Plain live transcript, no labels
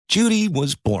Judy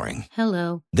was boring.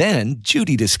 Hello. Then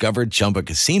Judy discovered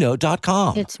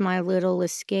ChumbaCasino.com. It's my little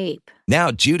escape. Now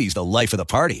Judy's the life of the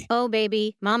party. Oh,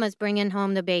 baby, mama's bringing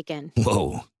home the bacon.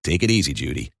 Whoa, take it easy,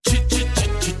 Judy.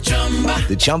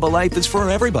 The Chumba life is for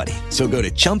everybody. So go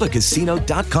to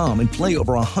ChumbaCasino.com and play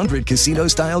over 100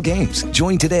 casino-style games.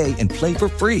 Join today and play for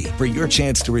free for your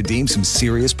chance to redeem some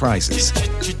serious prizes.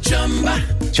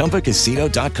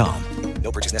 ChumbaCasino.com.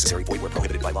 No purchase necessary. Void where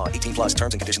prohibited by law. 18 plus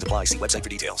terms and conditions apply. See website for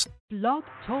details. Blog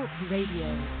Talk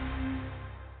Radio.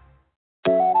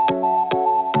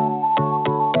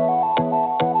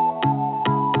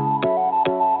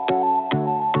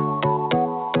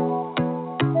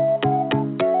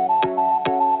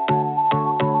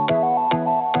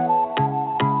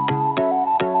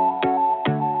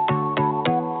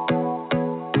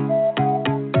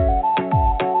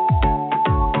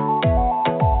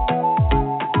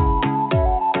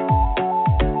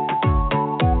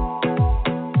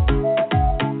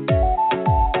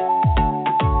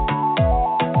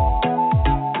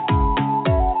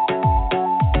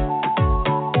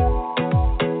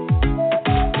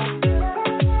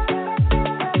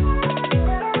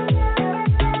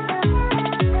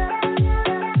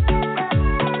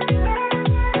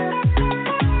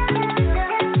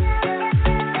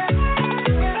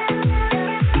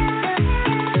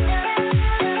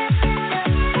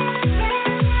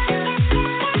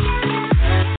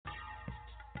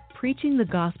 Preaching the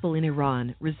gospel in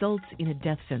Iran results in a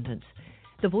death sentence.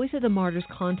 The Voice of the Martyrs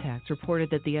contacts reported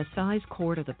that the Assize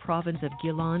Court of the province of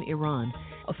Gilan, Iran,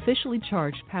 officially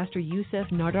charged Pastor Youssef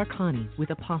Nardarkhani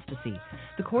with apostasy.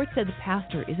 The court said the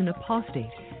pastor is an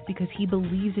apostate because he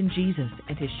believes in Jesus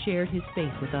and has shared his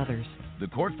faith with others. The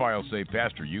court files say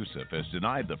Pastor Youssef has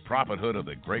denied the prophethood of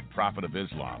the great prophet of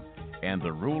Islam and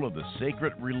the rule of the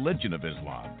sacred religion of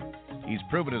Islam. He's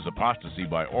proven his apostasy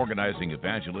by organizing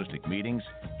evangelistic meetings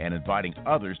and inviting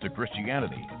others to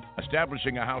Christianity,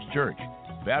 establishing a house church,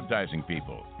 baptizing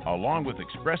people, along with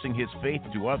expressing his faith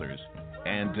to others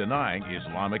and denying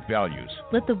Islamic values.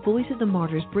 Let the Voice of the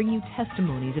Martyrs bring you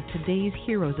testimonies of today's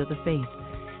heroes of the faith.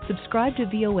 Subscribe to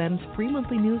VOM's free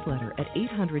monthly newsletter at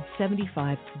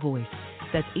 875-VOICE.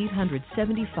 That's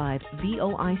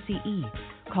 875-VOICE.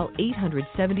 Call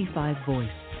 875-VOICE.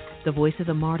 The Voice of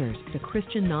the Martyrs is a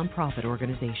Christian nonprofit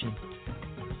organization.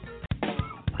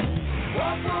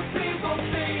 What will people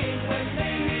think when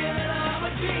they hear that I'm a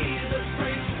Jesus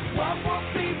freak? What will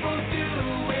people do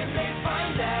when they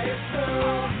find that it's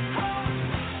true?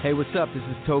 Hey, what's up? This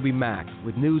is Toby Mack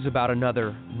with news about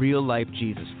another real-life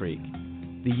Jesus freak.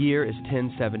 The year is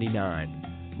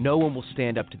 1079. No one will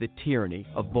stand up to the tyranny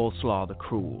of Bolesław the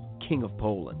Cruel, King of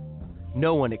Poland.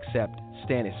 No one except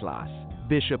Stanislaus,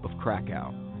 Bishop of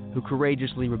Krakow, who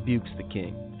courageously rebukes the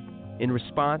king. In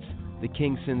response, the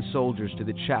king sends soldiers to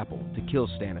the chapel to kill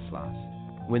Stanislaus.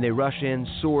 When they rush in,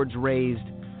 swords raised,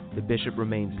 the bishop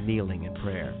remains kneeling in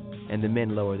prayer, and the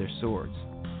men lower their swords.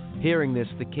 Hearing this,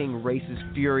 the king races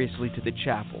furiously to the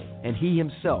chapel, and he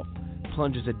himself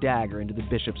plunges a dagger into the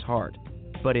bishop's heart.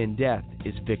 But in death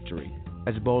is victory,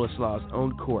 as Bolesław's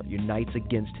own court unites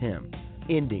against him,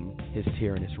 ending his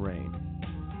tyrannous reign.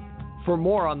 For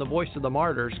more on the Voice of the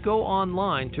Martyrs, go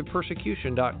online to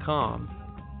persecution.com.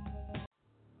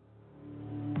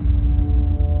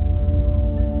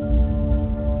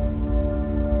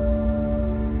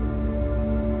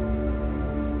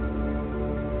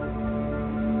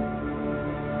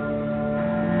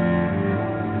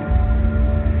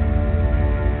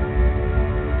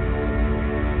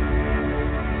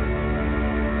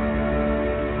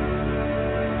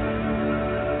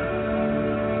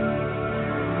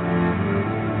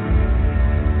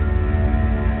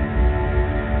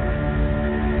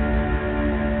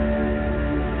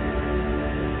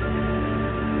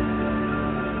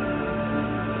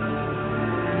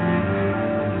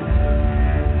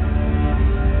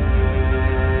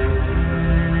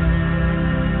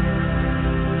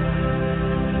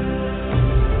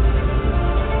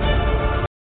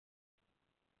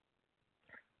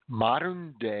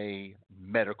 Modern-day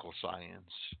medical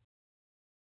science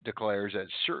declares that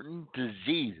certain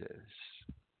diseases,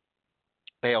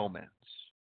 ailments,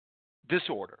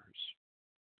 disorders,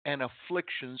 and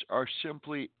afflictions are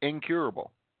simply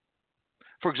incurable.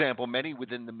 For example, many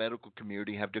within the medical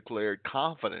community have declared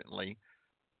confidently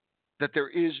that there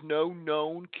is no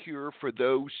known cure for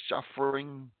those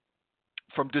suffering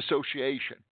from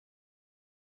dissociation,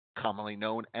 commonly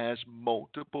known as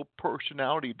multiple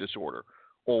personality disorder,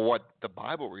 or what the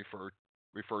Bible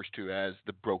refers to as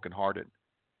the brokenhearted,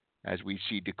 as we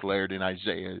see declared in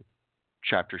Isaiah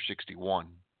chapter 61.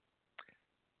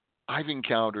 I've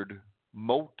encountered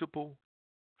multiple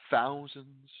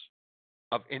thousands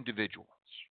of individuals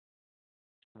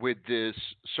with this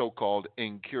so-called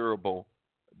incurable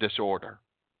disorder.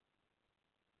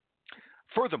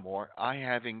 Furthermore, I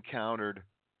have encountered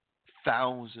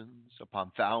thousands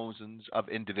upon thousands of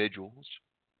individuals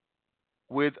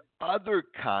with other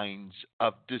kinds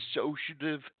of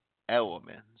dissociative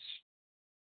elements.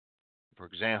 For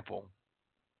example,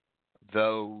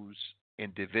 those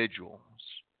individuals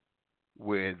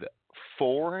with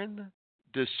foreign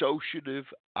dissociative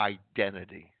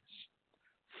identities.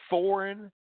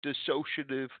 Foreign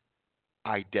dissociative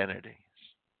identities.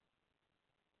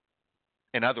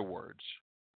 In other words,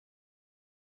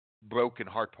 broken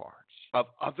heart parts of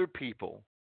other people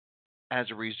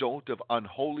as a result of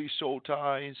unholy soul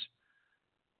ties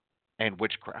and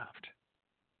witchcraft.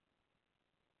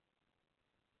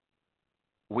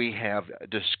 We have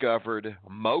discovered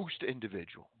most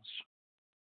individuals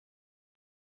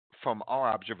from our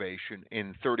observation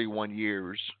in 31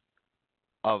 years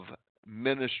of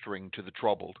ministering to the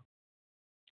troubled,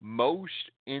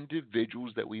 most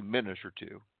individuals that we minister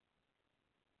to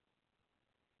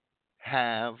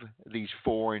have these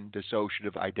foreign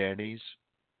dissociative identities,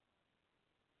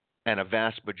 and a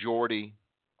vast majority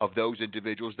of those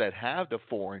individuals that have the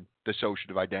foreign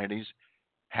dissociative identities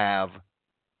have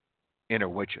inner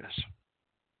witches.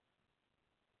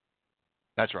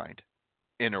 That's right,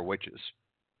 inner witches.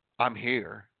 I'm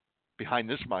here behind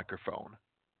this microphone,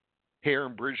 here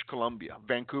in British Columbia,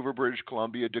 Vancouver, British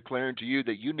Columbia, declaring to you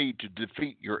that you need to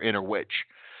defeat your inner witch,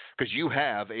 because you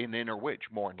have an inner witch,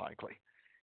 more than likely.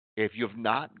 If you've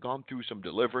not gone through some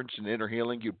deliverance and inner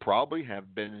healing, you probably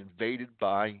have been invaded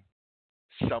by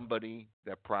somebody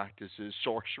that practices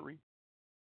sorcery,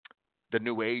 the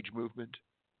New Age movement,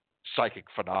 psychic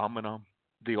phenomenon,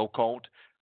 the occult,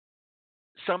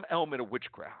 some element of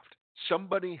witchcraft.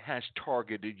 Somebody has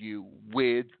targeted you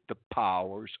with the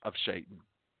powers of Satan.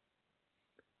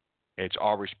 It's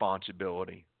our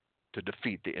responsibility to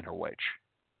defeat the inner witch.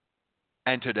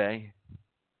 And today,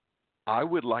 I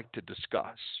would like to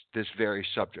discuss this very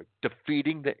subject,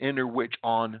 defeating the inner witch,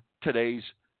 on today's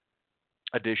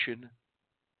edition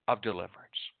of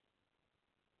Deliverance.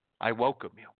 I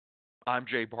welcome you. I'm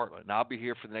Jay Bartlett, and I'll be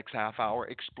here for the next half hour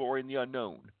exploring the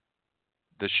unknown,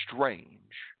 the strange,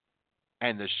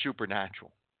 and the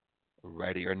supernatural.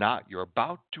 Ready or not, you're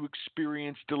about to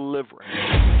experience deliverance.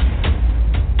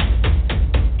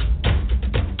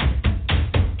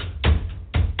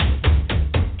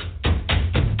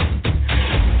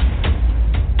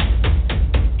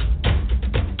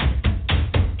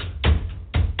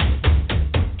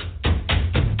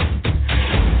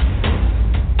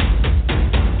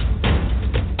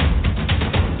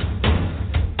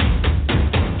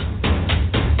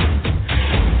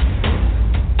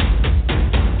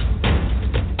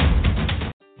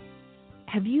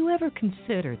 Have you ever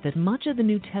considered that much of the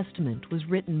New Testament was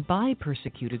written by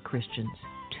persecuted Christians,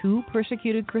 to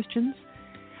persecuted Christians?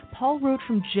 Paul wrote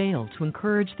from jail to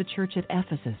encourage the church at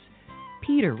Ephesus.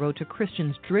 Peter wrote to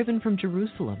Christians driven from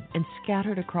Jerusalem and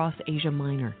scattered across Asia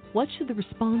Minor. What should the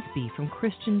response be from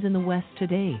Christians in the West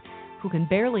today who can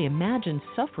barely imagine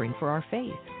suffering for our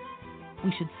faith?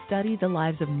 We should study the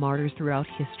lives of martyrs throughout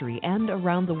history and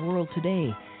around the world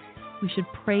today. We should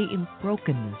pray in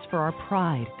brokenness for our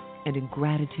pride and in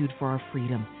gratitude for our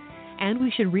freedom. And we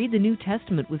should read the New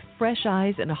Testament with fresh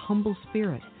eyes and a humble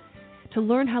spirit. To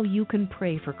learn how you can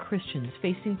pray for Christians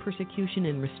facing persecution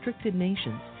in restricted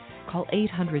nations, call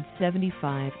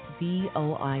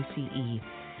 800-75-VOICE.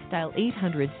 Dial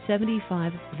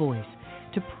 800-75-VOICE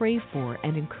to pray for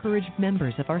and encourage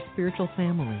members of our spiritual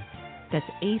family. That's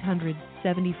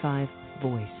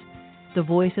 800-75-VOICE. The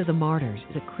Voice of the Martyrs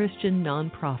is a Christian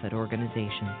nonprofit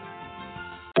organization.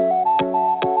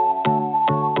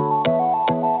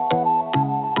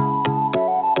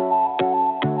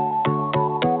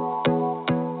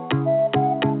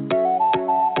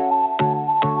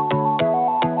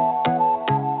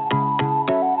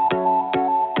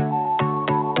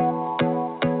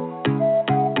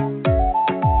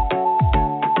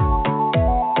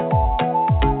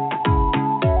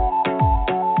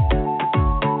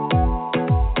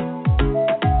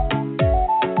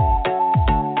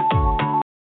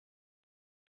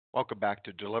 Welcome back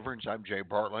to Deliverance. I'm Jay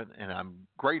Bartlett, and I'm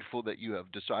grateful that you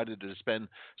have decided to spend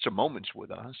some moments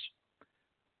with us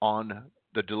on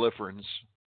the Deliverance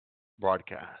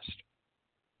broadcast.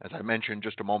 As I mentioned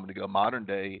just a moment ago,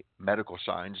 modern-day medical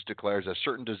science declares that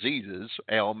certain diseases,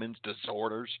 ailments,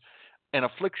 disorders, and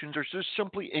afflictions are just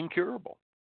simply incurable.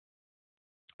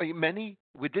 Many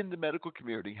within the medical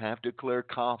community have declared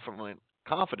confidently,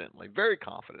 very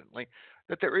confidently,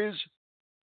 that there is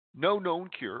No known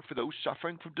cure for those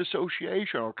suffering from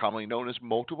dissociation, or commonly known as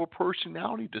multiple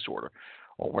personality disorder,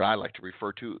 or what I like to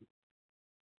refer to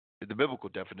in the biblical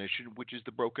definition, which is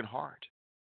the broken heart.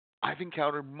 I've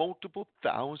encountered multiple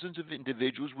thousands of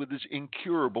individuals with this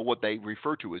incurable, what they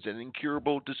refer to as an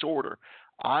incurable disorder.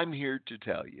 I'm here to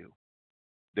tell you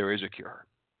there is a cure.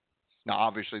 Now,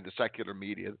 obviously, the secular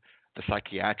media, the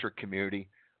psychiatric community,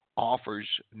 offers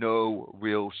no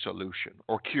real solution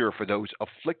or cure for those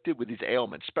afflicted with these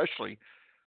ailments, especially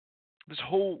this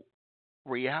whole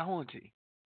reality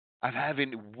of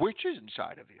having witches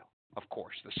inside of you. Of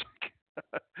course,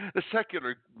 the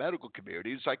secular medical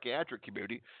community, the psychiatric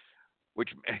community, which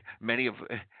many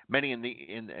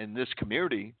in this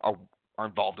community are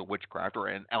involved in witchcraft or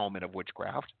an element of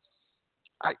witchcraft.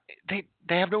 They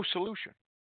have no solution.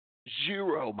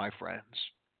 Zero, my friends.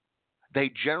 They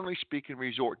generally speaking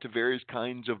resort to various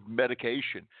kinds of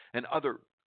medication and other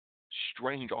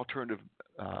strange alternative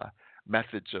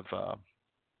methods of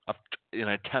in an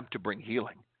attempt to bring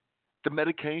healing. The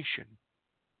medication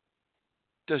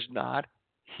does not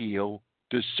heal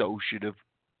dissociative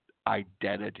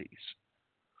identities.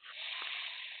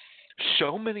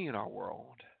 So many in our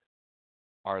world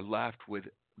are left with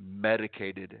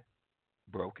medicated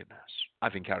brokenness.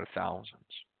 I've encountered thousands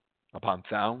upon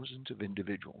thousands of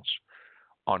individuals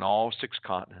on all 6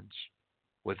 continents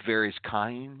with various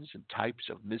kinds and types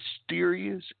of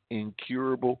mysterious,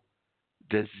 incurable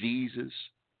diseases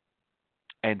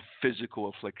and physical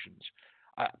afflictions.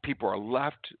 People are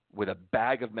left with a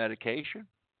bag of medication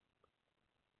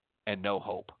and no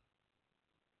hope.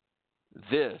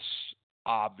 This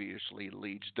obviously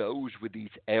leads those with these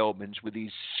ailments, with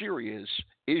these serious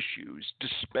issues,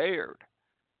 despaired.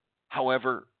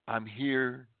 However, I'm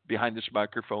here behind this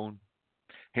microphone,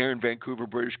 here in Vancouver,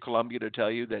 British Columbia, to tell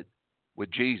you that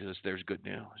with Jesus, there's good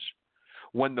news.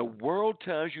 When the world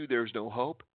tells you there's no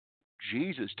hope,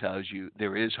 Jesus tells you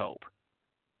there is hope.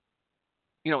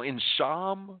 You know, in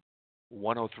Psalm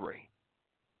 103,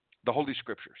 the Holy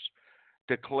Scriptures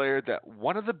declare that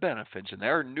one of the benefits, and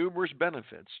there are numerous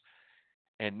benefits,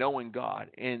 in knowing God,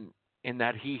 in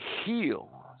that He heals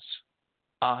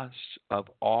us of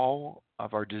all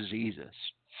of our diseases.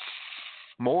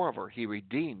 Moreover, He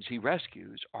redeems, He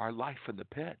rescues our life from the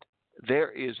pit.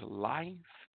 There is life,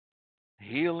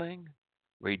 healing,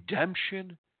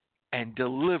 redemption, and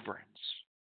deliverance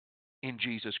in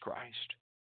Jesus Christ.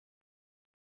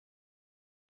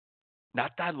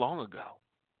 Not that long ago,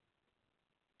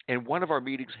 in one of our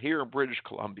meetings here in British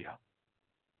Columbia,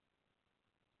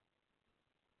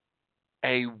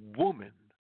 a woman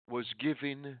was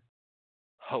given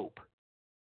hope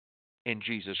in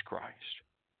Jesus Christ.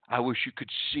 I wish you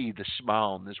could see the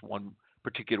smile on this one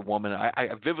particular woman. I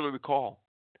vividly recall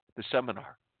the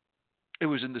seminar. It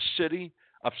was in the city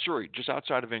of Surrey, just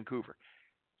outside of Vancouver.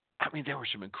 I mean, there was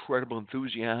some incredible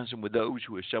enthusiasm with those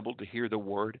who assembled to hear the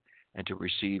word and to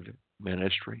receive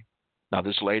ministry. Now,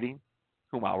 this lady,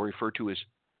 whom I'll refer to as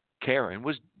Karen,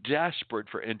 was desperate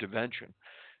for intervention.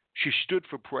 She stood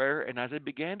for prayer, and as I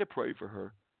began to pray for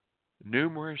her,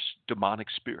 numerous demonic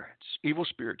spirits, evil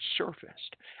spirits,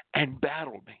 surfaced and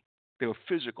battled me. They were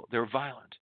physical. They were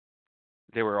violent.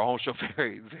 They were also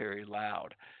very, very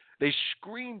loud. They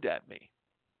screamed at me.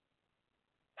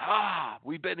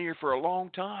 We've been here for a long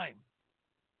time.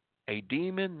 A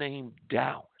demon named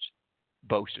Doubt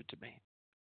boasted to me,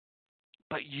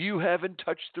 but you haven't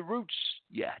touched the roots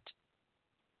yet.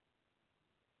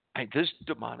 And this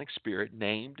demonic spirit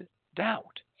named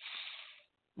Doubt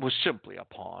was simply a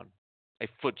pawn, a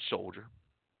foot soldier.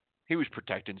 He was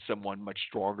protecting someone much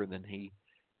stronger than he.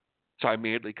 So I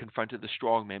immediately confronted the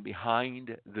strong man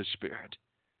behind the spirit.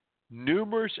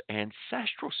 Numerous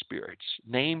ancestral spirits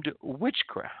named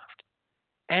witchcraft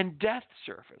and death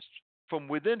surfaced from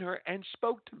within her and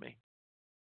spoke to me.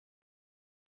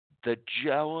 The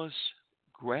jealous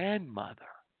grandmother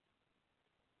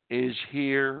is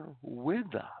here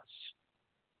with us.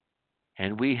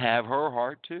 And we have her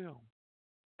heart too,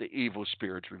 the evil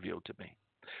spirits revealed to me.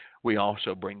 We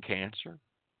also bring cancer.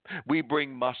 We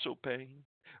bring muscle pain.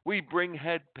 We bring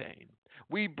head pain.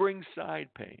 We bring side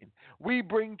pain. We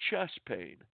bring chest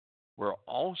pain. We're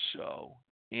also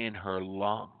in her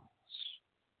lungs.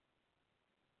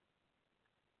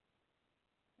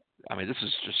 I mean, this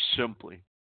is just simply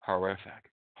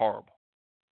horrific, horrible.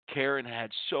 Karen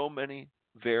had so many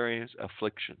various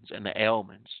afflictions and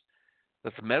ailments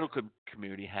that the medical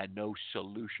community had no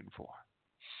solution for.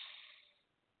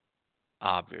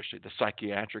 Obviously, the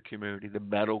psychiatric community, the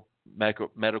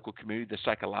medical community, the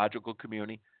psychological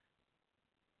community,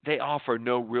 they offer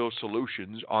no real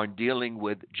solutions on dealing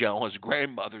with jealous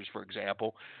grandmothers, for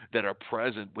example, that are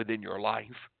present within your life.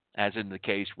 as in the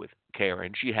case with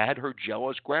Karen. She had her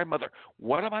jealous grandmother.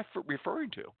 What am I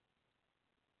referring to?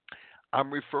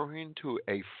 I'm referring to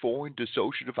a foreign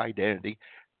dissociative identity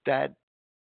that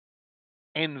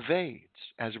invades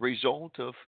as a result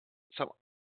of some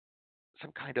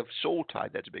kind of soul tie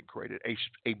that's been created,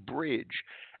 a bridge,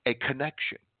 a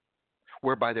connection,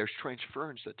 whereby there's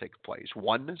transference that takes place.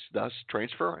 Oneness, thus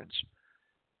transference.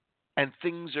 And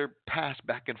things are passed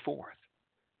back and forth.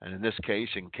 And in this case,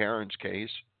 in Karen's case,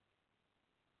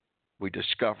 we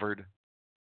discovered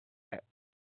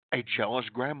a jealous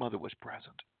grandmother was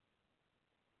present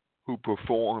who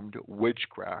performed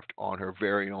witchcraft on her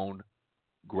very own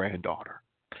granddaughter.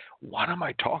 What am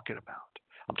I talking about?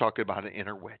 I'm talking about an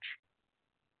inner witch.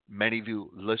 Many of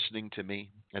you listening to me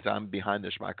as I'm behind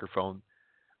this microphone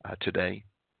today,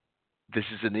 this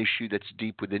is an issue that's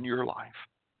deep within your life,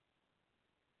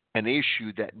 an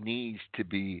issue that needs to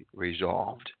be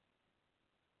resolved.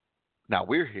 Now,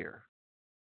 we're here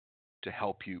to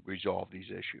help you resolve these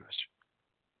issues.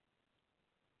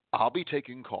 I'll be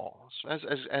taking calls as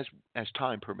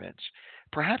time permits.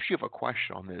 Perhaps you have a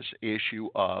question on this issue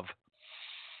of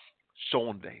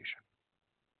soul invasion.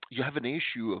 You have an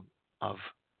issue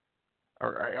or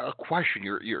a question.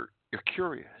 You're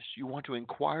curious. You want to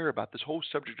inquire about this whole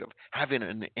subject of having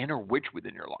an inner witch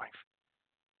within your life.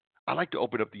 I'd like to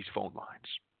open up these phone lines,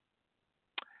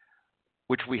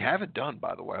 which we haven't done,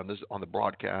 by the way, on the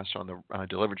broadcast, on the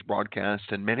Deliverance broadcast,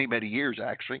 in many, many years,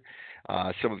 actually.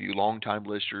 Some of you longtime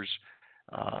listeners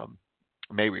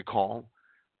may recall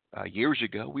years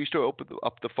ago, we used to open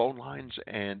up the phone lines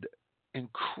and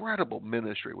incredible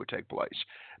ministry would take place.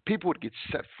 People would get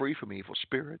set free from evil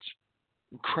spirits.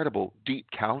 Incredible deep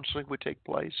counseling would take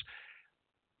place.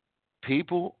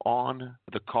 People on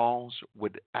the calls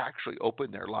would actually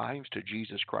open their lives to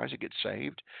Jesus Christ and get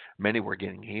saved. Many were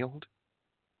getting healed.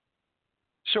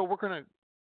 So we're going to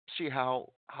see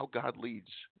how God leads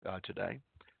today.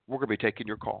 We're going to be taking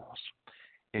your calls.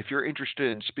 If you're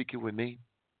interested in speaking with me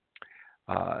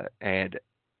and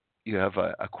you have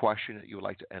a question that you would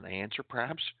like an answer,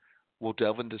 perhaps we'll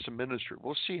delve into some ministry.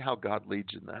 We'll see how God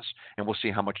leads in this, and we'll see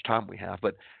how much time we have.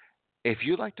 But if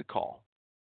you'd like to call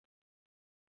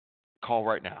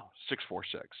right now,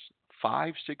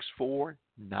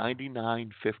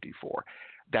 646-564-9954.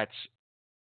 That's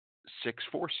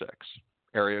 646,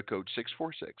 area code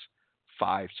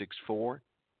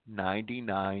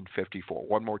 646-564-9954.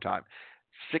 One more time,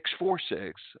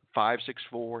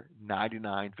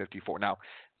 646-564-9954. Now,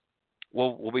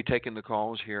 we'll be taking the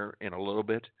calls here in a little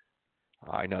bit.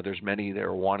 I know there's many that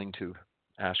are wanting to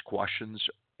ask questions,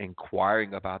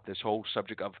 inquiring about this whole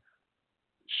subject of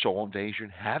soul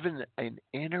invasion, having an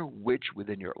inner witch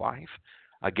within your life.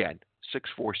 Again,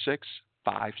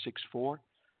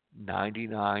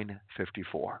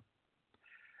 646-564-9954.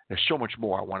 There's so much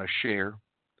more I want to share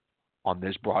on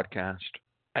this broadcast,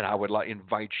 and I would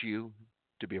invite you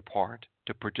to be a part,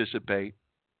 to participate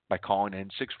by calling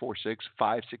in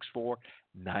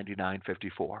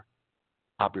 646-564-9954.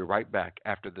 I'll be right back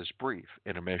after this brief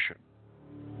intermission.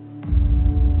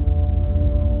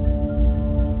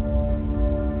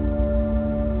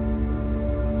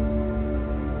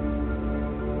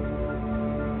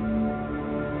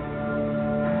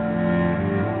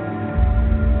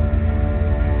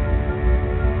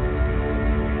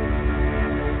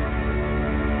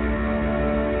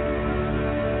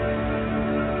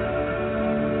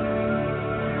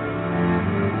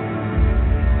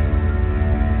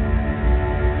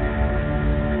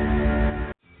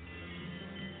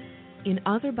 In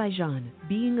Azerbaijan,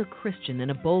 being a Christian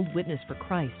and a bold witness for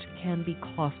Christ can be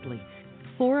costly.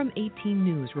 Forum 18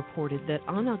 News reported that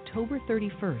on October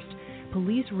 31st,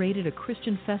 police raided a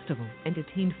Christian festival and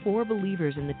detained 4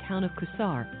 believers in the town of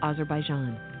Kusar,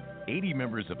 Azerbaijan. 80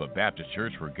 members of a Baptist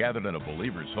church were gathered in a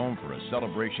believer's home for a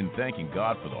celebration thanking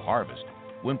God for the harvest.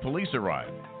 When police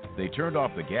arrived, they turned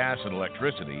off the gas and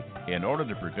electricity in order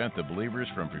to prevent the believers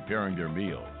from preparing their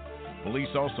meal. Police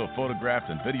also photographed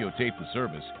and videotaped the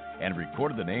service and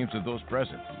recorded the names of those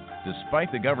present.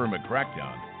 Despite the government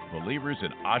crackdown, believers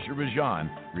in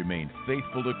Azerbaijan remain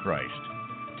faithful to Christ.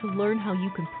 To learn how you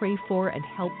can pray for and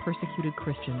help persecuted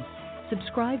Christians,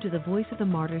 subscribe to the Voice of the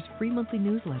Martyrs free monthly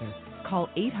newsletter. Call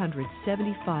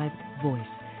 800-75-VOICE.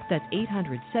 That's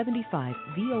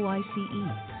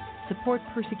 800-75-VOICE. Support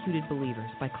persecuted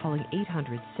believers by calling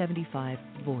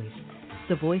 800-75-VOICE.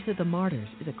 The Voice of the Martyrs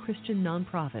is a Christian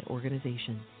nonprofit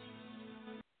organization.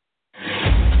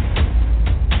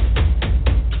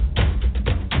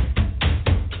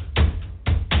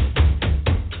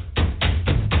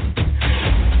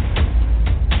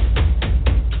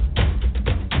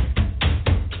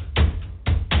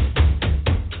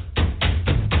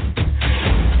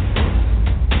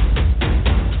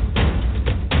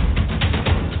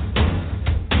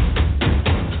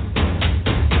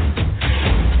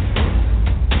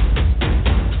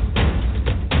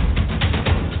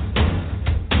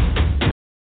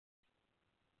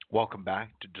 Welcome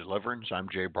back to Deliverance. I'm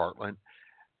Jay Bartlett,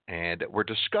 and we're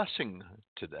discussing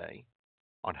today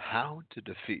on how to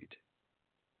defeat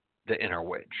the inner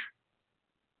witch.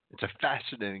 It's a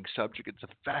fascinating subject. It's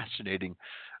a fascinating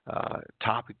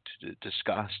topic to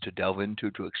discuss, to delve into,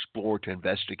 to explore, to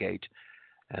investigate.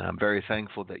 And I'm very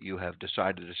thankful that you have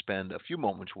decided to spend a few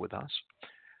moments with us.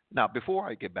 Now, before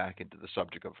I get back into the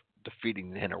subject of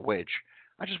defeating the inner witch,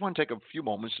 I just want to take a few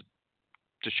moments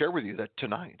to share with you that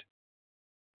tonight,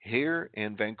 here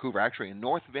in Vancouver, actually in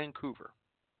North Vancouver,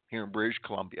 here in British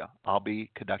Columbia, I'll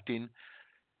be conducting,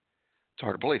 it's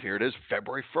hard to believe, here it is,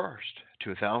 February 1st,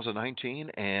 2019,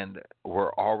 and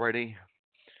we're already,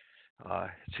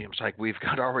 it seems like we've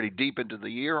got already deep into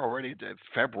the year already, to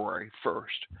February 1st,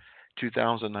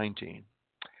 2019.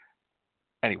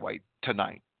 Anyway,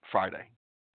 tonight, Friday,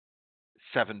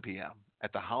 7 p.m.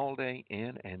 at the Holiday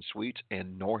Inn and Suites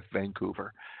in North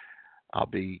Vancouver, I'll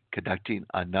be conducting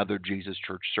another Jesus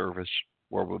Church service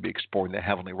where we'll be exploring the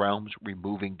heavenly realms,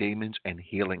 removing demons, and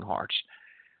healing hearts.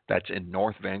 That's in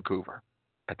North Vancouver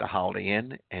at the Holiday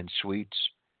Inn and Suites.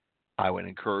 I would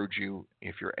encourage you,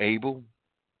 if you're able,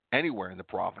 anywhere in the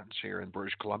province here in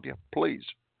British Columbia, please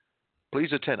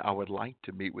attend. I would like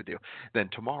to meet with you. Then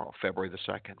tomorrow, February the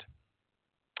 2nd,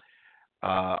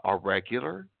 our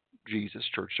regular Jesus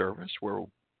Church service, where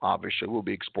obviously we'll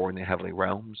be exploring the heavenly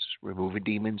realms, removing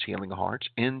demons, healing hearts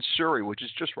in Surrey, which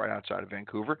is just right outside of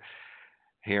Vancouver,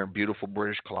 here in beautiful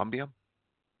British Columbia.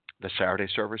 The Saturday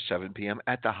service, 7 p.m.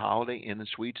 at the Holiday Inn and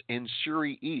Suites in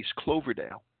Surrey East,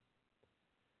 Cloverdale.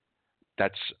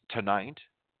 That's tonight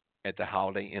at the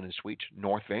Holiday Inn and Suites,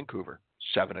 North Vancouver,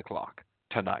 7 o'clock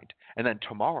tonight. And then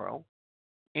tomorrow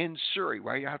in Surrey,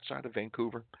 right outside of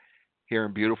Vancouver, here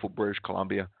in beautiful British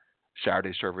Columbia,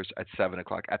 Saturday service at 7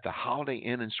 o'clock at the Holiday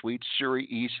Inn and Suites, Surrey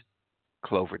East,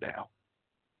 Cloverdale.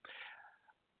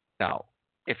 Now,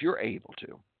 if you're able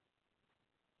to,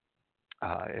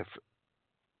 if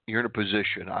you're in a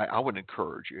position, I would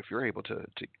encourage you, if you're able to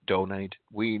donate,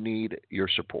 we need your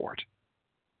support.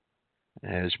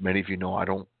 As many of you know, I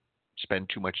don't spend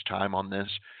too much time on this.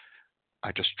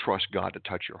 I just trust God to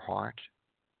touch your heart.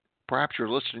 Perhaps you're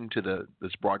listening to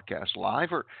this broadcast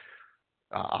live, or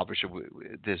obviously,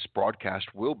 this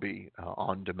broadcast will be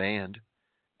on demand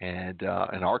and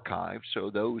an archive. So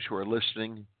those who are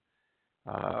listening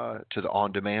to the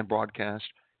on-demand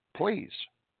broadcast, please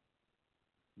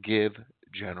give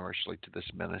generously to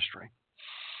this ministry.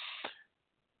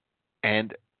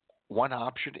 And one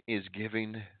option is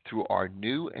giving through our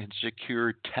new and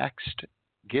secure text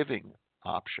giving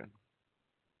option.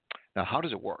 Now, how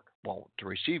does it work? Well, to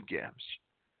receive gifts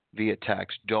via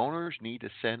text, donors need to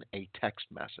send a text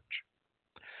message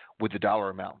with the dollar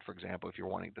amount. For example, if you're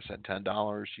wanting to send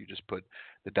 $10, you just put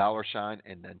the dollar sign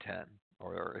and then 10.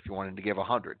 Or if you're wanting to give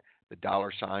 100, the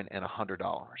dollar sign and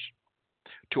 $100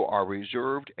 to our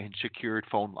reserved and secured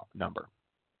phone number,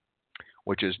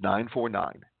 which is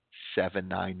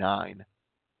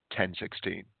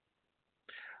 949-799-1016.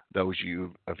 Those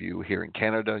of you here in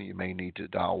Canada, you may need to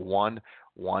dial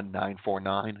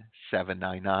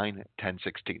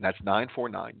 1-949-799-1016. That's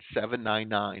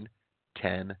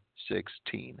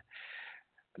 949-799-1016.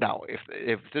 Now,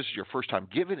 if this is your first time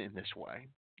giving in this way,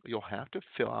 you'll have to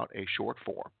fill out a short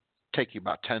form. Take you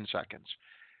about 10 seconds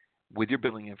with your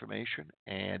billing information,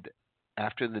 and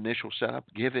after the initial setup,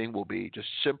 giving will be just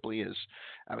simply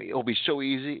it'll be so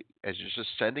easy as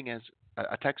just sending as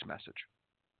a text message.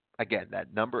 Again,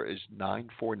 that number is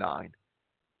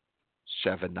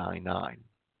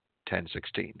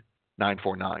 949-799-1016.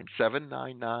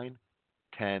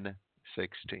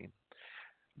 949-799-1016.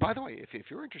 By the way, if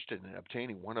you're interested in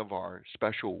obtaining one of our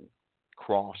special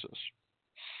crosses,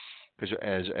 because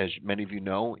as many of you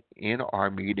know, in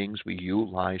our meetings we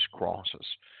utilize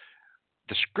crosses.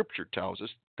 The Scripture tells us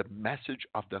the message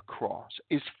of the cross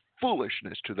is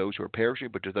foolishness to those who are perishing,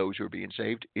 but to those who are being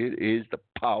saved, it is the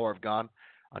power of God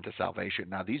unto salvation.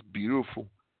 Now, these beautiful,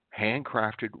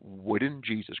 handcrafted wooden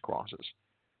Jesus crosses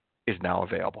is now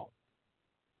available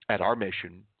at our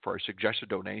mission for a suggested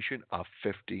donation of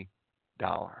 $50.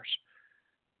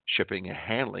 Shipping and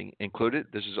handling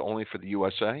included. This is only for the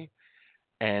USA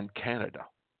and Canada.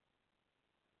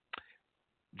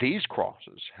 These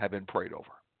crosses have been prayed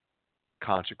over,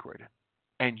 consecrated,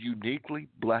 and uniquely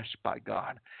blessed by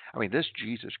God. I mean, this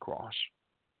Jesus cross,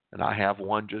 and I have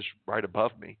one just right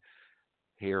above me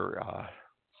here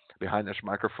behind this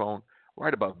microphone,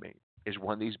 right above me, is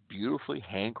one of these beautifully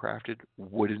handcrafted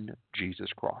wooden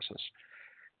Jesus crosses.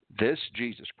 This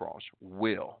Jesus cross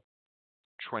will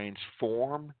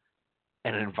transform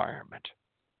an environment.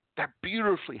 They're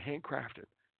beautifully handcrafted,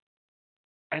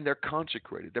 and they're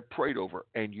consecrated, they're prayed over,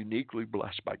 and uniquely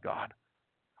blessed by God.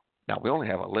 Now, we only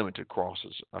have a limited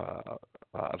crosses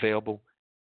available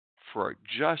for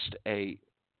just a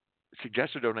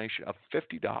suggested donation of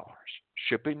 $50,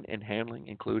 shipping and handling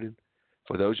included.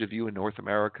 For those of you in North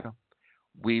America,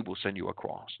 we will send you a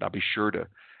cross. Now, be sure to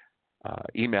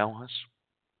email us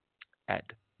at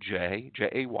Jay,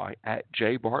 at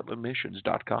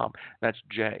jbartlettmissions.com. That's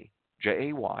Jay,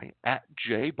 at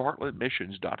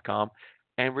jbartlettmissions.com,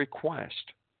 and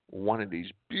request one of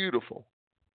these beautiful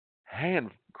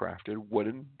handcrafted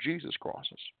wooden Jesus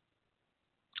crosses.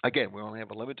 Again, we only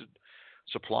have a limited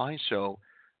supply, so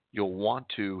you'll want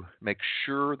to make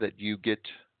sure that you get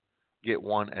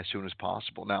one as soon as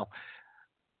possible. Now,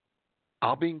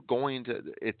 I'm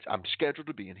scheduled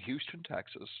to be in Houston,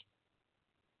 Texas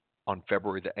on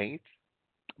February the 8th,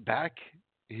 back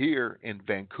here in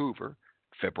Vancouver,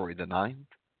 February the 9th,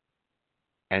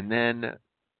 and then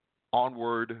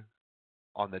onward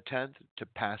on the 10th to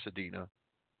Pasadena,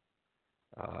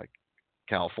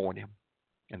 California,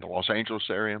 in the Los Angeles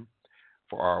area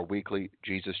for our weekly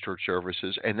Jesus Church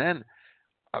services. And then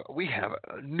we have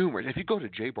numerous. If you go to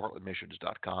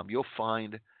jbartlettmissions.com, you'll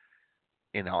find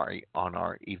on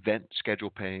our event schedule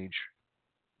page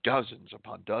dozens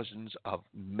upon dozens of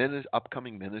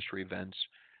upcoming ministry events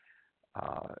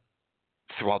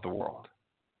throughout the world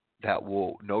that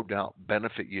will no doubt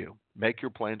benefit you. Make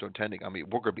your plans on attending. I mean,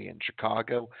 we're going to be in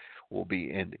Chicago. We'll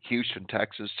be in Houston,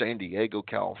 Texas, San Diego,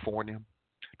 California,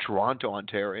 Toronto,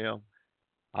 Ontario,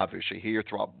 obviously here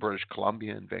throughout British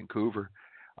Columbia and Vancouver,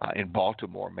 in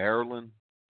Baltimore, Maryland.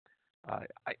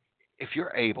 If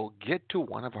you're able, get to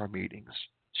one of our meetings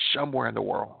somewhere in the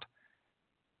world.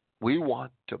 We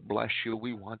want to bless you.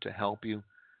 We want to help you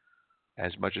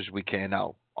as much as we can.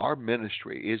 Now, our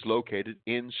ministry is located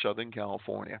in Southern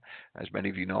California. As many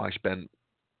of you know, I spend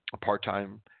a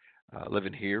part-time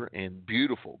living here in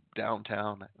beautiful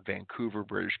downtown Vancouver,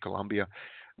 British Columbia.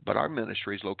 But our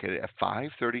ministry is located at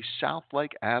 530 South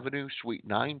Lake Avenue, Suite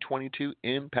 922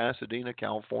 in Pasadena,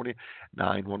 California,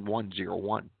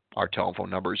 91101. Our telephone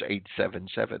number is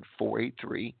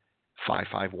 877-483-5519.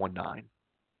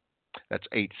 That's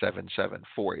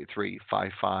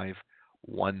 877-483-5519.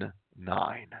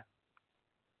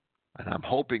 And I'm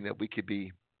hoping that we could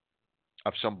be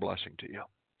of some blessing to you.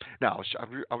 Now,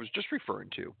 I was just referring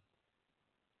to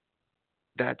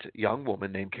that young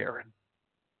woman named Karen.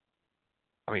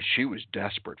 I mean, she was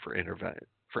desperate for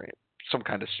some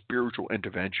kind of spiritual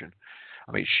intervention.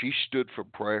 I mean, she stood for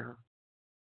prayer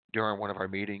during one of our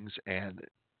meetings, and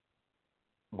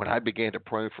when I began to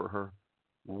pray for her,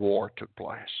 war took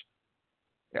place.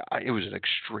 It was an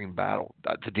extreme battle.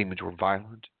 The demons were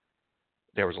violent.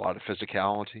 There was a lot of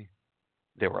physicality.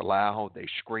 They were loud. They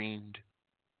screamed.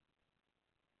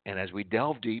 And as we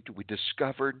delved deep, we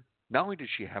discovered not only did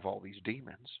she have all these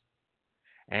demons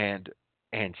and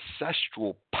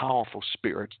ancestral powerful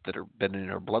spirits that have been in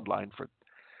her bloodline for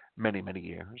many, many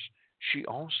years, she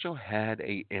also had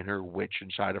an inner witch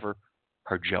inside of her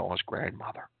jealous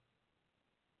grandmother.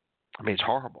 I mean, it's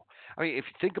horrible. I mean, if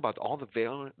you think about all the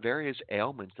various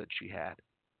ailments that she had,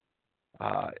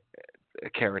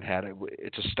 Karen had,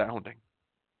 it's astounding.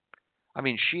 I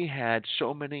mean, she had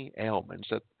so many ailments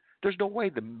that there's no way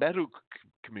the medical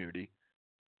community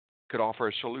could offer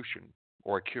a solution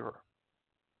or a cure.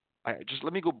 Just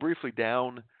let me go briefly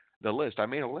down the list. I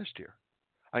made a list here.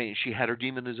 I mean, she had her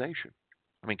demonization.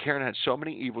 I mean, Karen had so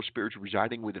many evil spirits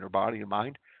residing within her body and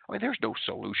mind. I mean, there's no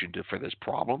solution for this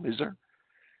problem, is there?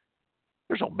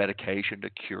 There's no medication to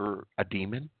cure a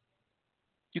demon.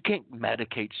 You can't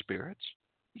medicate spirits.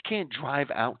 You can't drive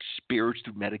out spirits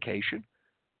through medication.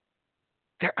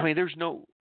 There's no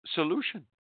solution,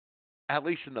 at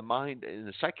least in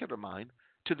the secular mind,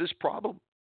 to this problem,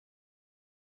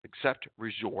 except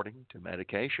resorting to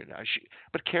medication.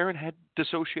 But Karen had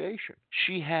dissociation.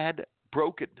 She had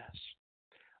brokenness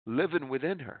living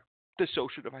within her,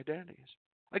 dissociative identities.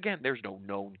 Again, there's no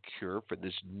known cure for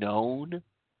this known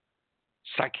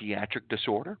psychiatric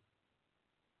disorder,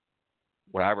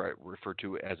 what I refer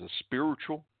to as a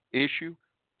spiritual issue,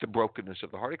 the brokenness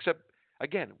of the heart, except,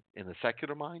 again, in the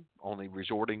secular mind, only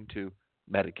resorting to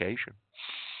medication.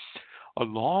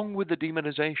 Along with the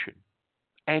demonization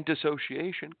and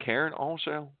dissociation, Karen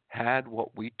also had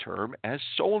what we term as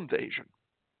soul invasion.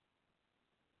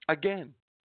 Again,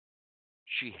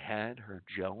 she had her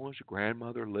jealous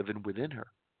grandmother living within her.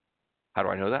 How do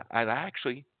I know that? I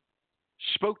actually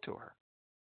spoke to her.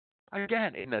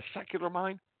 Again, in the secular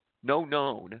mind, no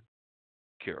known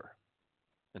cure.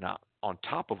 And now, on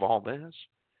top of all this,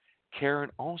 Karen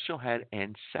also had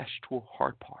ancestral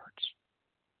heart parts.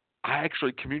 I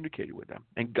actually communicated with them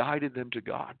and guided them to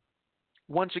God.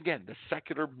 Once again, the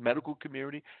secular medical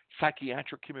community,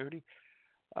 psychiatric community,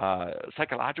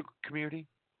 psychological community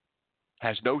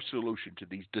has no solution to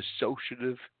these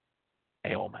dissociative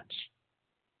ailments.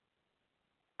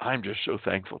 I'm just so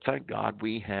thankful. Thank God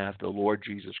we have the Lord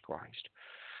Jesus Christ,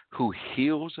 who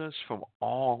heals us from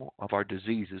all of our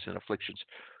diseases and afflictions,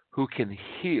 who can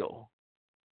heal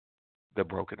the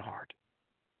broken heart.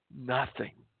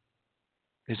 Nothing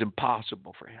is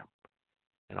impossible for him.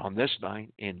 And on this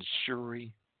night in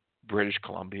Surrey, British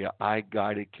Columbia, I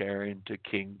guided Karen to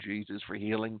King Jesus for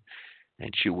healing,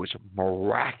 and she was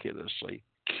miraculously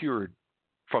cured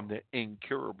from the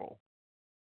incurable.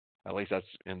 At least that's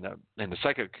in the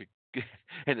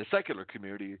secular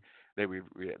community, they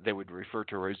would refer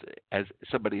to her as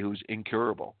somebody who's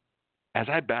incurable. As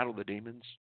I battled the demons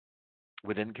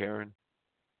within Karen,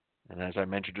 and as I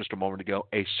mentioned just a moment ago,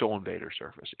 a soul invader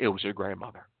surfaced. It was her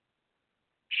grandmother.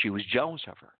 She was jealous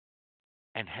of her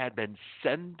and had been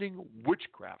sending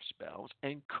witchcraft spells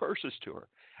and curses to her.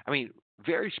 I mean,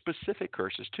 very specific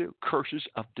curses too. Curses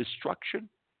of destruction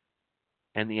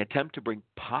and the attempt to bring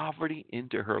poverty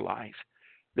into her life.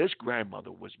 This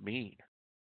grandmother was mean.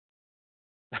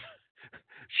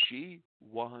 She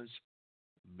was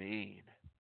mean.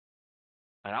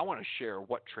 And I want to share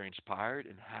what transpired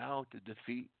and how to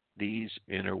defeat these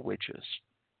inner witches.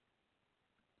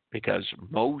 Because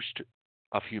most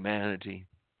of humanity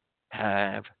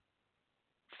have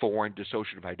foreign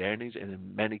dissociative identities, and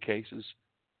in many cases,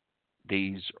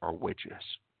 these are witches.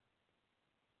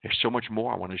 There's so much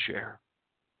more I want to share.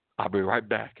 I'll be right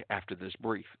back after this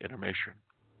brief intermission.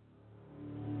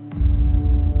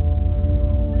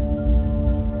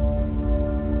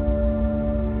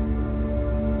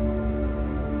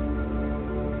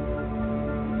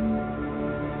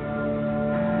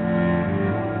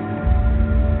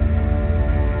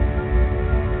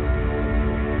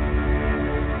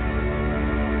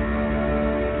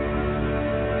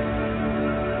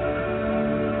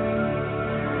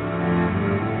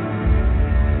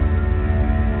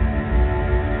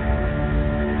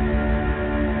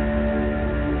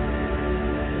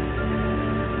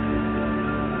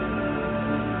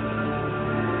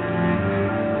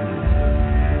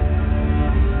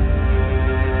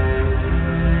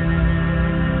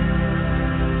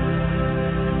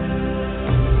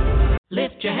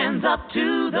 Lift your hands up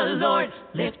to the Lord.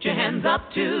 Lift your hands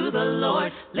up to the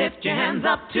Lord. Lift your hands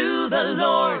up to the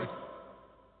Lord.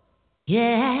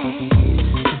 Yeah.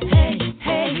 Hey,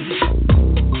 hey.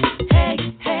 Hey,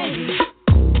 hey.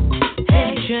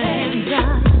 Hey, lift your hands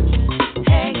up.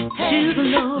 Hey, hey. To the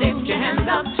Lord. Lift your hands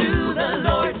up to the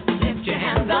Lord. Lift your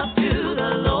hands up to the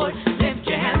Lord. Lift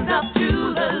your hands up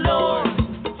to the Lord.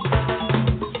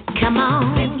 Come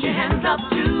on. Lift your hands up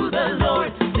to the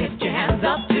Lord. Lift your hands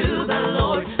up to the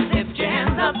Lord. Lift your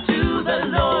hands up to the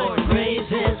Lord. Praise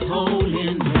His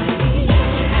holy name. Lift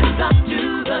your hands up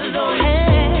to the Lord.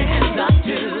 Lift your hands up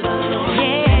to the Lord.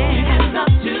 Lift your hands up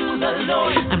to the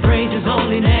Lord. And praise His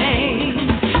holy name.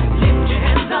 Lift your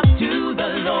hands up to the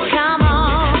Lord. Come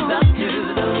on. Lift your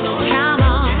hands up to the Lord. Come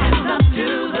on. Lift your hands up to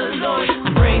the Lord.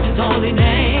 And praise His holy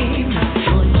name.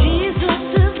 For Jesus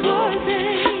is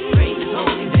worthy. Praise His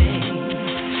holy name.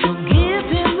 So give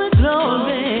Him the glory.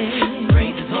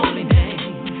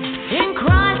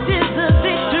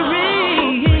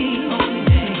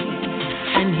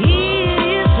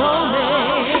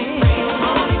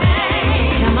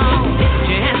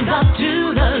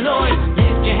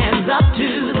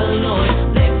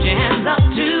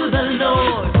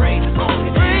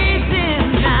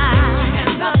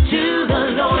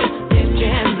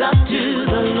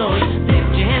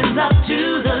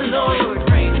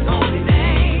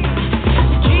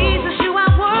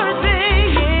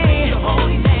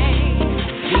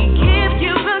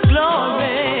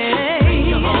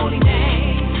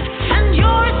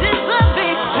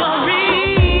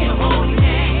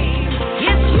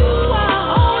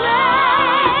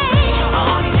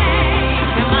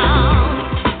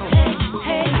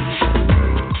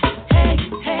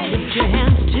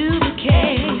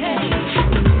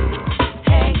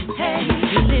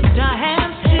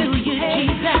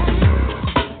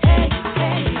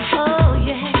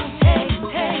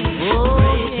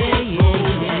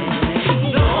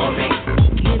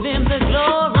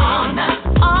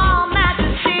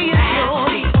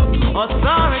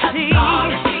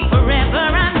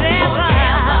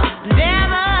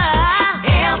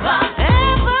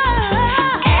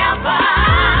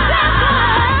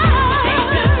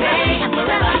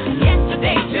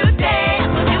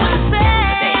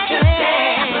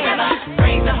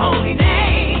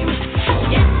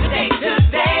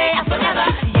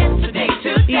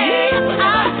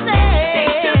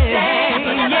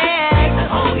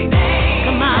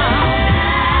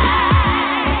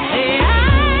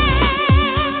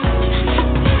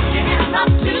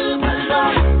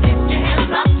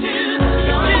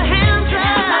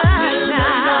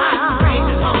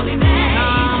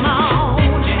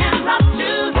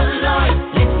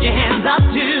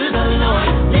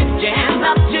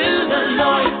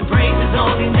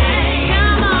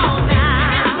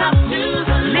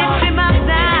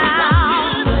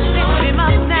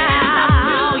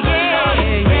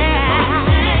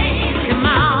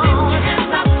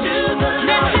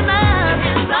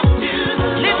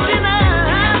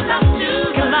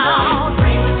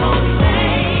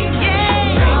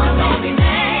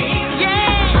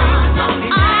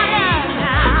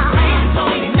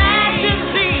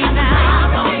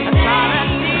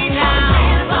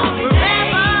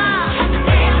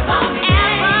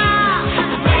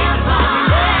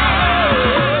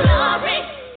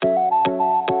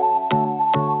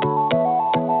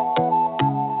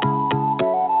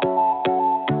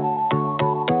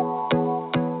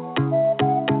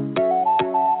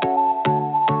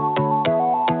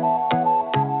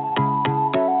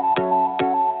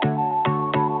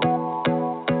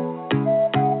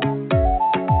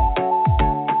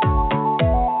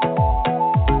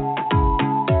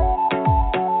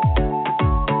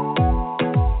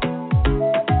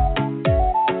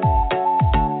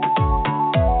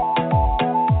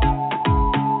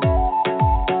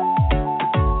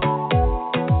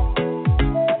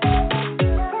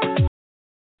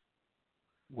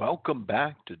 Welcome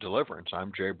back to Deliverance.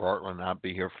 I'm Jay Bartlett, and I'll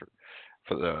be here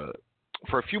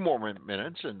for a few more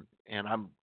minutes, and I'm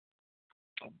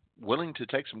willing to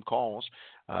take some calls.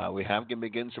 We have been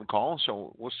getting some calls,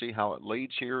 so we'll see how it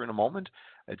leads here in a moment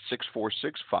at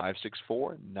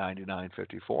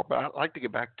 646-564-9954. But I'd like to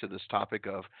get back to this topic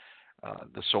of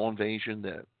the soul invasion,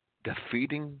 the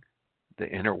defeating the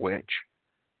inner witch.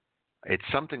 It's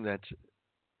something that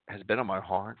has been on my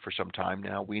heart for some time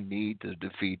now. We need to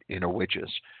defeat inner witches.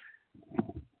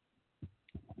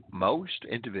 Most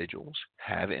individuals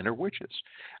have inner witches.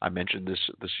 I mentioned this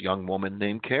young woman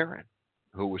named Karen,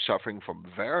 who was suffering from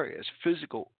various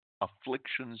physical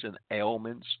afflictions and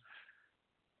ailments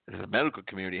that the medical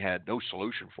community had no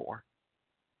solution for.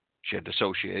 She had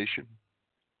dissociation.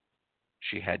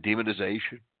 She had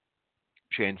demonization.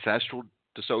 She had ancestral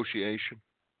dissociation.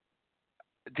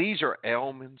 These are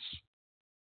ailments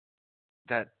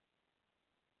that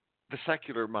the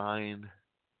secular mind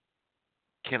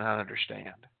cannot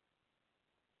understand.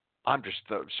 I'm just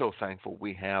so thankful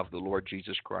we have the Lord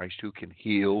Jesus Christ, who can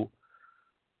heal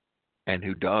and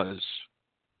who does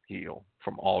heal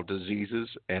from all diseases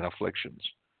and afflictions.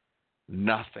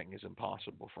 Nothing is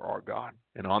impossible for our God.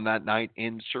 And on that night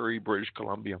in Surrey, British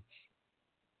Columbia,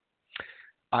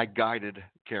 I guided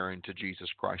Karen to Jesus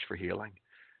Christ for healing.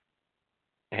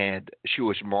 And she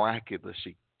was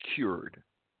miraculously cured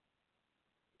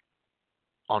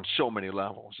on so many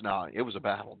levels. Now, it was a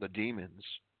battle. The demons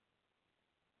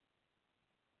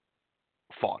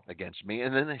fought against me,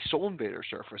 and then a soul invader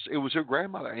surfaced. It was her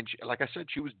grandmother, and she, like I said,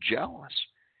 she was jealous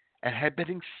and had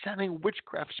been sending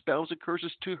witchcraft spells and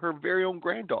curses to her very own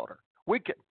granddaughter.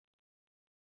 Wicked.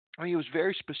 I mean, it was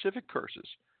very specific curses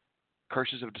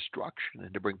of destruction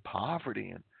and to bring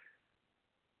poverty, and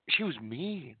she was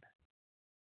mean.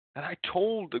 And I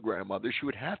told the grandmother she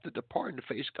would have to depart and to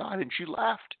face God, and she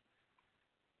laughed.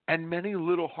 And many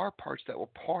little heart parts that were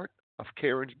part of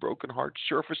Karen's broken heart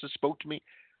surfaced and spoke to me.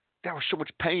 There was so much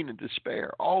pain and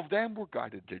despair. All of them were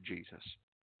guided to Jesus.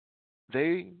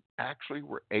 They actually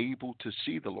were able to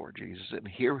see the Lord Jesus and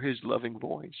hear his loving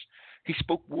voice. He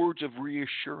spoke words of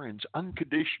reassurance,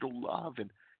 unconditional love,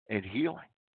 and healing.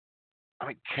 I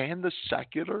mean, can the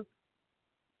secular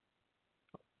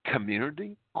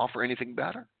community offer anything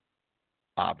better?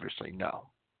 Obviously,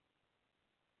 no.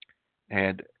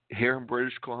 And here in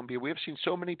British Columbia, we have seen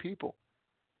so many people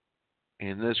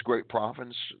in this great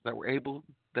province that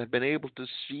have been able to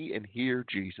see and hear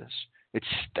Jesus. It's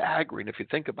staggering if you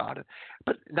think about it.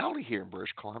 But not only here in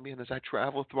British Columbia, and as I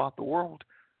travel throughout the world,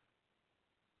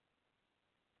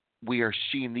 we are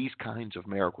seeing these kinds of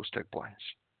miracles take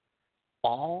place.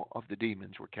 All of the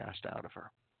demons were cast out of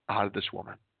her, out of this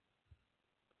woman.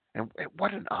 And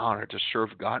what an honor to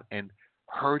serve God and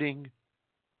hurting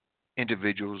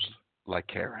individuals like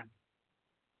Karen.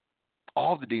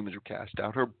 All the demons were cast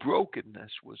out. Her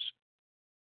brokenness was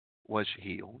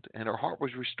healed, and her heart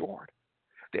was restored.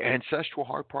 The ancestral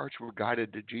heart parts were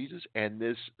guided to Jesus, and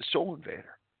this soul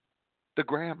invader, the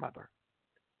grandmother,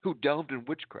 who delved in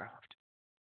witchcraft,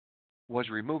 was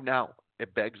removed. Now,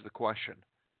 it begs the question,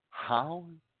 how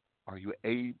are you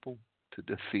able to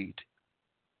defeat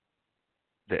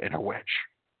the inner witch?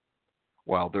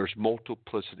 Well, there's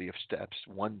multiplicity of steps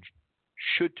one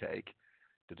should take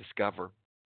to discover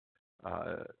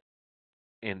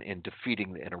in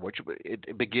defeating the inner witch.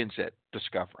 It begins at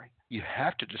discovery. You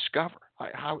have to discover.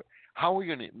 How are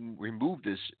you going to remove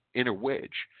this inner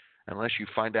witch unless you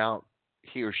find out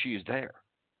he or she is there?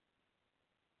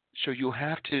 So you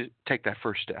have to take that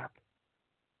first step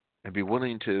and be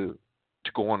willing to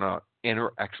go on an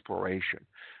inner exploration,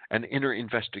 an inner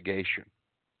investigation,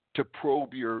 to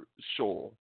probe your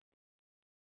soul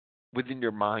within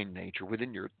your mind nature,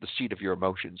 within the seat of your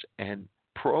emotions, and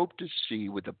probe to see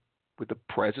with the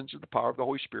presence and the power of the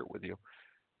Holy Spirit with you,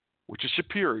 which is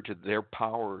superior to their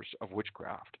powers of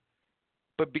witchcraft.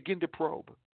 But begin to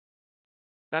probe.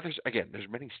 Now, there's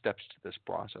many steps to this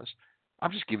process.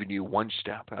 I'm just giving you one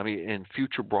step. I mean, in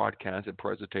future broadcasts and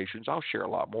presentations, I'll share a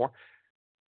lot more.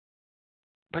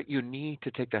 But you need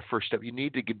to take that first step. You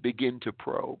need to begin to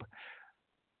probe.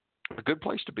 A good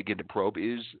place to begin to probe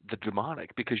is the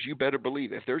demonic, because you better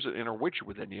believe if there's an inner witch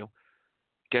within you,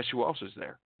 guess who else is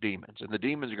there? Demons. And the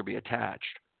demons are going to be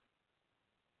attached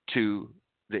to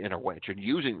the inner witch. And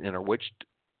using the inner witch,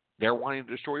 they're wanting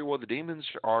to destroy you. Well, the demons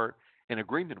are in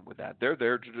agreement with that. They're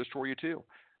there to destroy you too.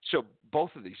 So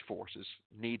both of these forces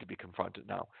need to be confronted.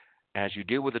 Now, as you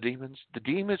deal with the demons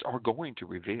are going to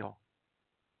reveal.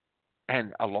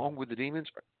 And along with the demons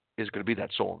is going to be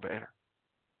that soul invader.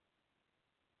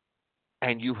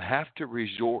 And you have to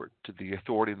resort to the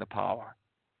authority and the power,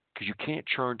 because you can't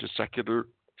turn to secular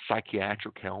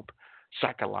psychiatric help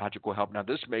psychological help. Now,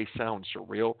 this may sound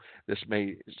surreal. This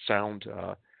may sound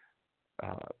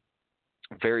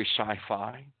very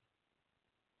sci-fi,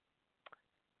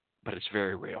 but it's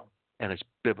very real, and it's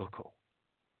biblical.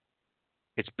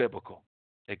 It's biblical.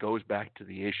 It goes back to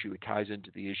the issue. It ties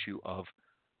into the issue of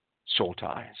soul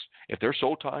ties. If there's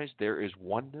soul ties, there is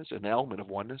oneness, an element of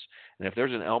oneness. And if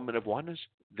there's an element of oneness,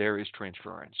 there is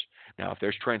transference. Now, if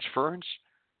there's transference,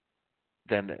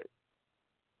 then there's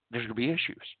going to be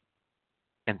issues.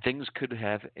 And things could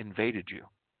have invaded you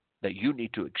that you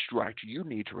need to extract, you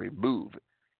need to remove.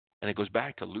 And it goes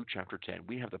back to Luke chapter 10.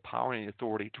 We have the power and the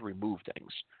authority to remove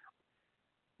things.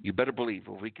 You better believe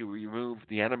if we can remove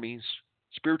the enemies,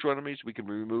 spiritual enemies, we can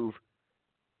remove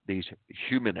these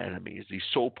human enemies, these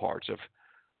soul parts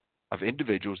of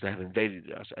individuals that have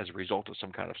invaded us as a result of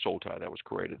some kind of soul tie that was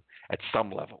created at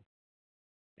some level.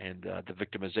 And the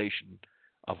victimization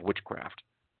of witchcraft.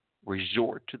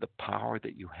 Resort to the power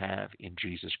that you have in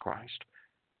Jesus Christ.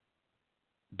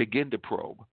 Begin to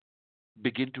probe.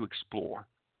 Begin to explore.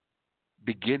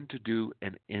 Begin to do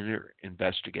an inner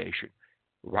investigation.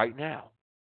 Right now,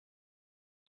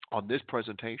 on this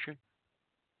presentation,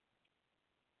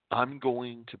 I'm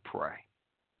going to pray.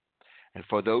 And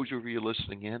for those of you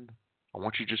listening in, I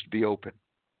want you just to be open.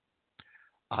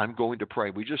 I'm going to pray.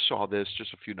 We just saw this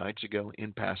just a few nights ago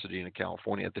in Pasadena,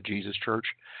 California at the Jesus Church,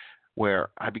 where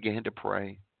I began to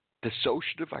pray.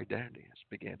 Dissociative identities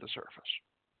began to surface.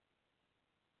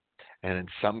 And in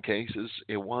some cases,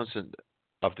 it wasn't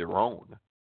of their own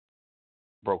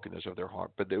brokenness of their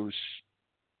heart, but there was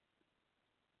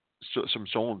some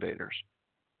soul invaders,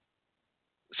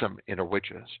 some inner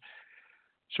witches.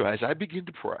 So as I begin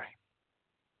to pray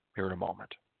here in a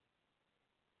moment,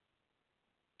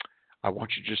 I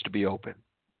want you just to be open.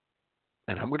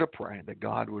 And I'm going to pray that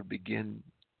God would begin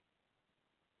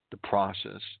the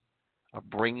process of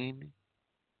bringing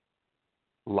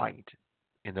light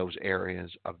in those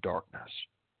areas of darkness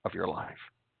of your life.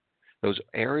 Those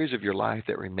areas of your life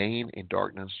that remain in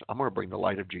darkness, I'm going to bring the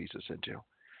light of Jesus into.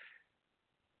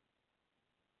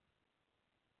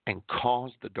 And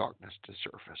cause the darkness to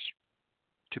surface,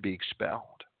 to be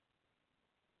expelled.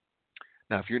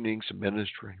 Now, if you're needing some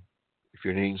ministry, if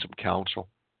you're needing some counsel,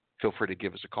 feel free to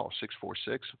give us a call,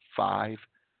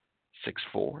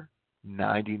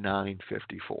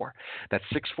 646-564-9954. That's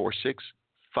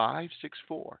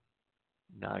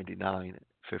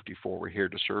 646-564-9954. We're here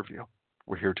to serve you.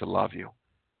 We're here to love you.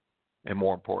 And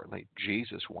more importantly,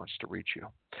 Jesus wants to reach you.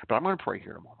 But I'm going to pray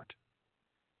here in a moment.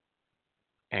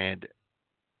 And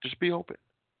just be open.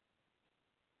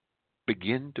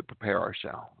 Begin to prepare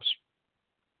ourselves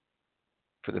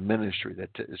for the ministry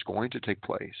that is going to take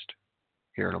place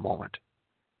here in a moment.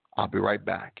 I'll be right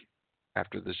back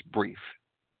after this brief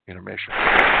intermission.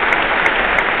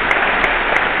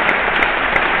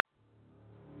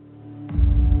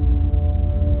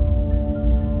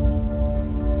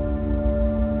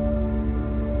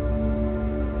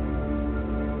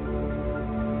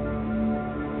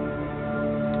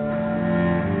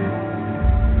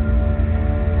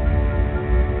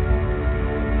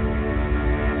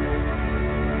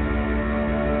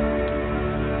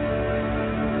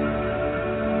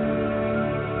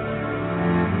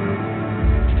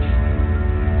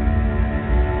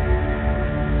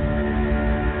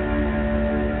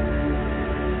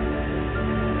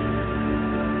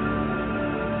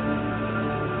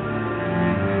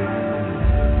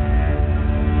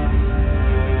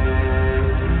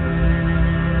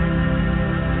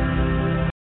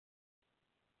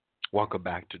 Welcome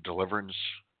back to Deliverance.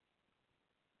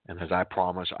 And as I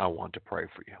promised, I want to pray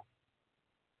for you.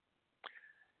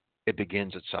 It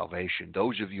begins at salvation.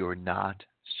 Those of you who are not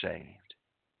saved,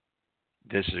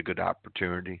 this is a good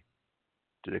opportunity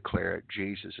to declare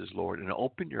Jesus is Lord and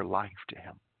open your life to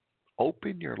Him.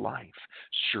 Open your life,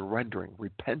 surrendering,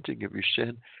 repenting of your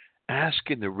sin,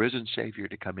 asking the risen Savior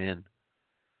to come in.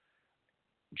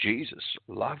 Jesus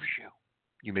loves you.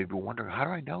 You may be wondering, how do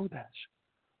I know this?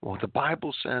 Well, the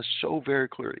Bible says so very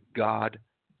clearly, God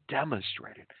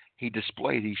demonstrated, He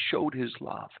displayed, He showed His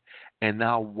love. And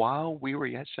now while we were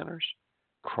yet sinners,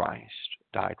 Christ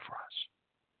died for us.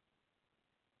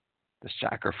 The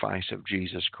sacrifice of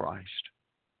Jesus Christ.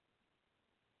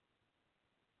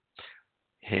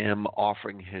 Him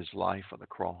offering His life on the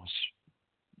cross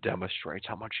demonstrates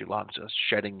how much He loves us,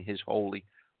 shedding His holy,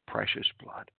 precious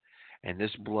blood. And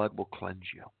this blood will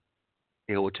cleanse you.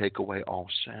 It will take away all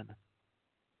sin.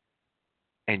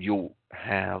 And you'll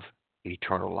have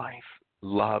eternal life,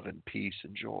 love and peace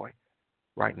and joy.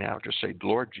 Right now, just say,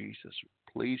 Lord Jesus,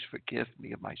 please forgive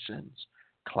me of my sins.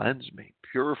 Cleanse me,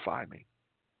 purify me.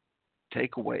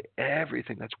 Take away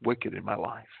everything that's wicked in my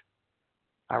life.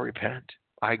 I repent.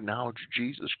 I acknowledge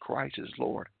Jesus Christ as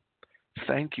Lord.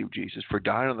 Thank you, Jesus, for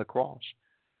dying on the cross.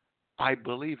 I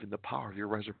believe in the power of your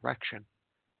resurrection.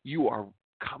 You are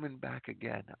coming back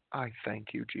again. I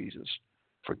thank you, Jesus,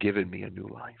 for giving me a new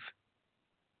life.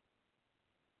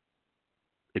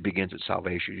 It begins at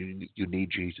salvation. You need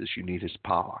Jesus. You need his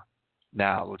power.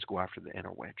 Now let's go after the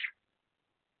inner witch.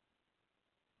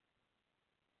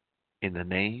 In the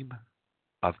name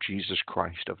of Jesus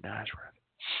Christ of Nazareth,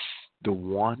 the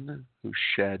one who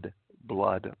shed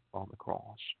blood on the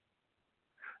cross,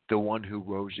 the one who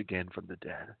rose again from the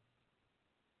dead.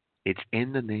 It's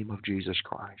in the name of Jesus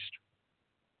Christ.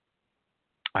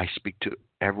 I speak to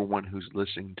everyone who's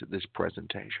listening to this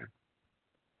presentation,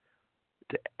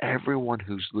 to everyone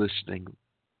who's listening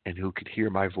and who could hear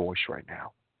my voice right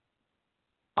now.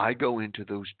 I go into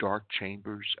those dark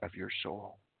chambers of your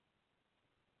soul.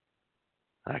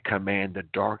 I command the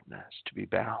darkness to be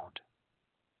bound.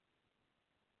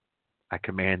 I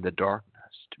command the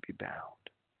darkness to be bound.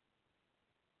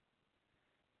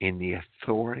 In the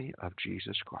authority of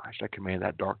Jesus Christ, I command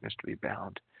that darkness to be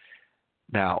bound.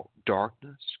 Now,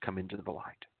 darkness, come into the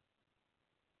light.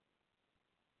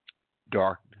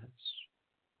 Darkness,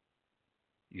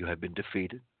 you have been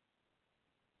defeated.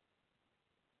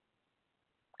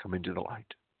 Come into the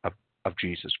light of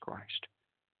Jesus Christ.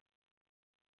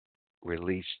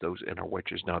 Release those inner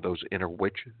witches. Now, those inner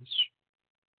witches,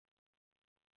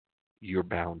 you're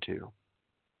bound to.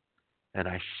 And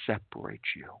I separate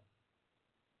you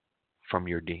from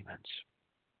your demons.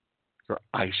 You're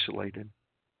isolated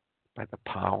by the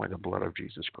power and the blood of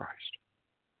Jesus Christ.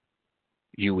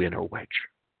 You inner witch,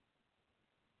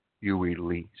 you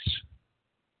release.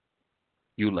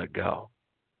 You let go.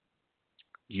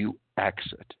 You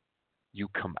exit. You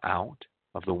come out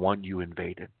of the one you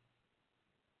invaded.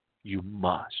 You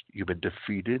must. You've been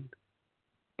defeated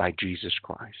by Jesus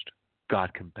Christ.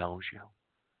 God compels you.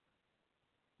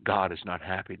 God is not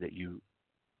happy that you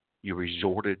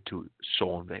resorted to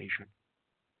soul invasion.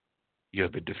 You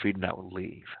have been defeated, now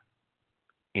leave.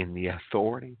 In the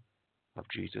authority of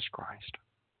Jesus Christ.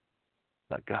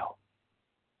 Let go.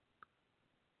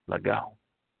 Let go.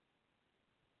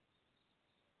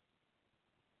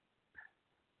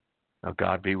 Now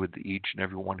God be with each and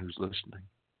every one who's listening.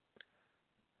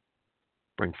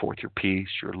 Bring forth your peace,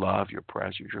 your love, your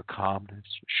presence, your calmness,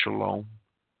 shalom,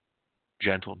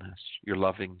 gentleness, your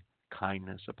loving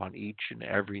kindness upon each and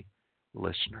every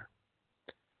listener.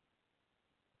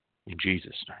 In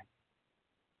Jesus' name.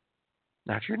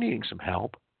 Now, if you're needing some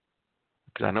help,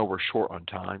 because I know we're short on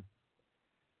time,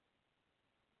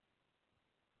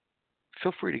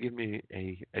 feel free to give me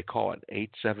a call at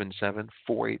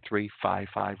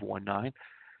 877-483-5519,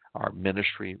 our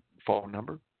ministry phone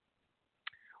number,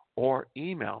 or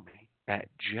email me at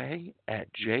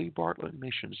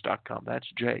jay@jaybartlettmissions.com. That's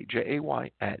Jay,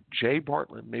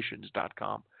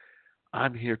 @jaybartlettmissions.com.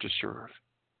 I'm here to serve.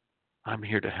 I'm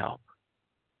here to help.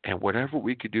 And whatever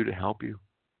we could do to help you,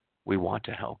 we want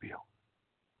to help you.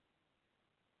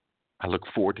 I look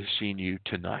forward to seeing you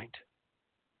tonight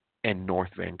in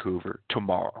North Vancouver,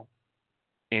 tomorrow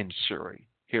in Surrey,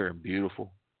 here in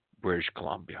beautiful British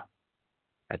Columbia,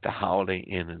 at the Holiday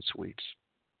Inn and Suites.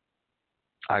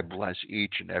 I bless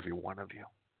each and every one of you.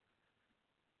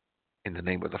 In the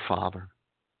name of the Father,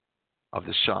 of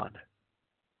the Son,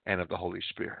 and of the Holy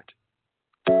Spirit.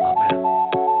 Amen.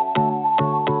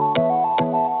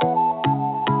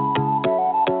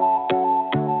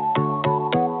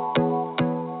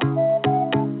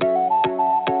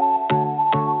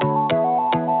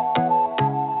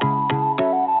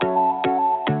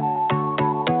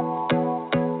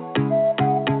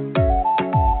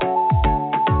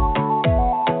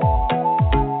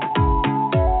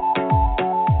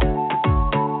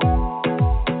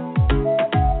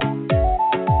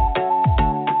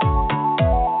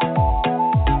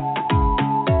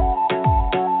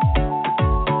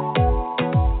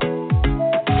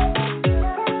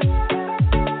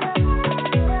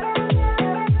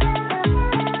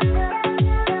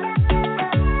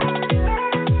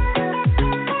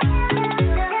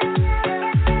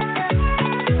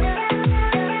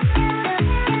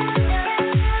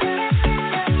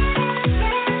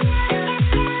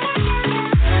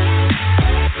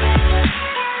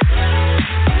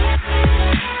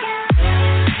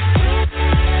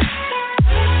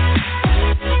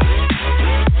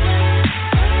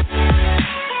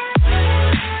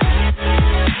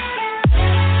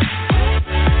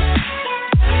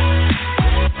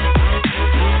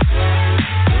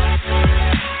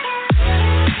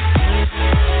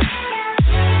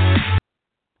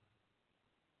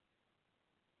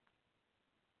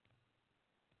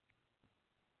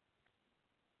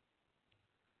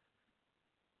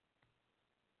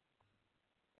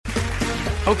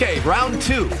 Okay, round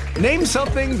two. Name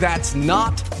something that's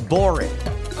not boring.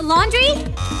 A laundry?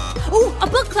 Ooh, a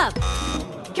book club.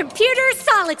 Computer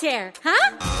solitaire,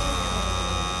 huh?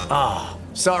 Ah,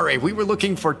 sorry, we were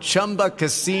looking for Chumba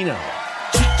Casino.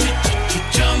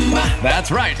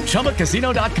 That's right,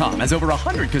 ChumbaCasino.com has over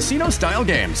 100 casino-style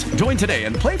games. Join today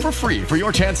and play for free for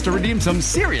your chance to redeem some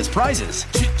serious prizes.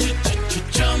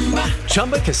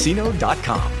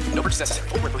 ChumbaCasino.com. No purchase necessary.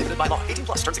 Void where prohibited by law. 18+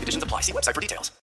 terms and conditions apply. See website for details.